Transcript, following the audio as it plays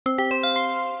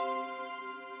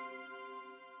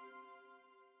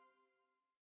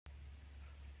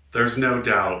There's no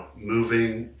doubt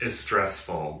moving is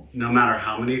stressful. No matter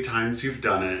how many times you've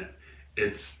done it,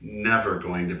 it's never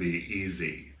going to be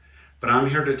easy. But I'm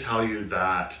here to tell you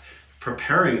that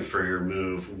preparing for your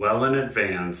move well in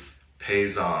advance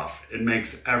pays off. It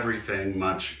makes everything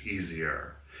much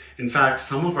easier. In fact,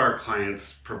 some of our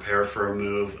clients prepare for a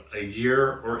move a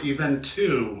year or even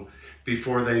two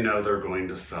before they know they're going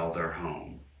to sell their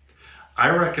home. I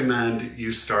recommend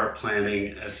you start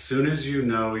planning as soon as you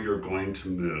know you're going to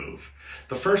move.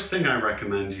 The first thing I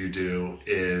recommend you do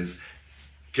is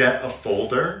get a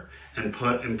folder and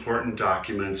put important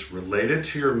documents related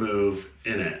to your move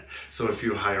in it. So if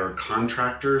you hire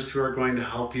contractors who are going to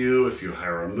help you, if you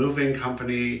hire a moving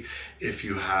company, if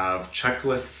you have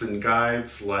checklists and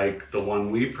guides like the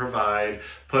one we provide,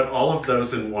 put all of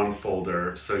those in one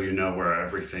folder so you know where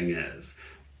everything is.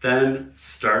 Then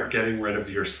start getting rid of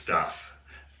your stuff.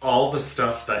 All the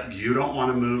stuff that you don't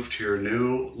want to move to your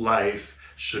new life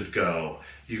should go.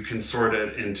 You can sort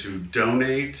it into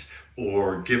donate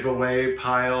or giveaway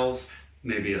piles,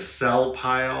 maybe a sell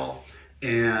pile,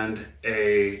 and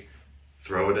a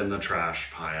throw it in the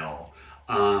trash pile.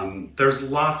 There's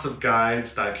lots of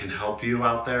guides that can help you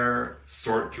out there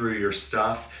sort through your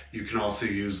stuff. You can also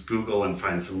use Google and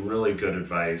find some really good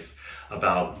advice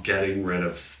about getting rid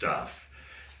of stuff.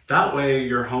 That way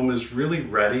your home is really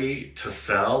ready to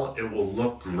sell. It will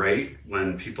look great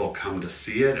when people come to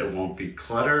see it. It won't be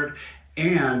cluttered,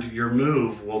 and your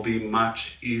move will be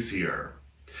much easier.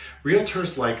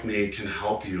 Realtors like me can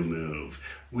help you move.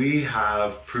 We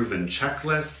have proven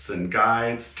checklists and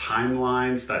guides,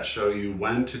 timelines that show you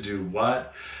when to do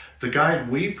what. The guide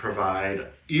we provide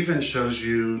even shows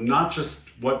you not just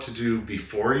what to do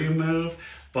before you move,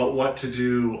 but what to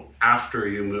do after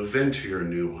you move into your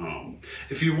new home.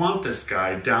 If you want this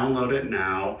guide, download it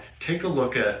now. Take a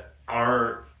look at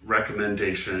our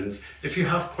recommendations. If you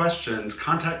have questions,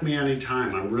 contact me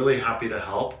anytime. I'm really happy to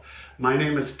help. My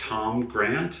name is Tom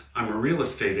Grant. I'm a real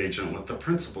estate agent with the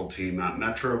principal team at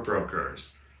Metro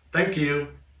Brokers. Thank you.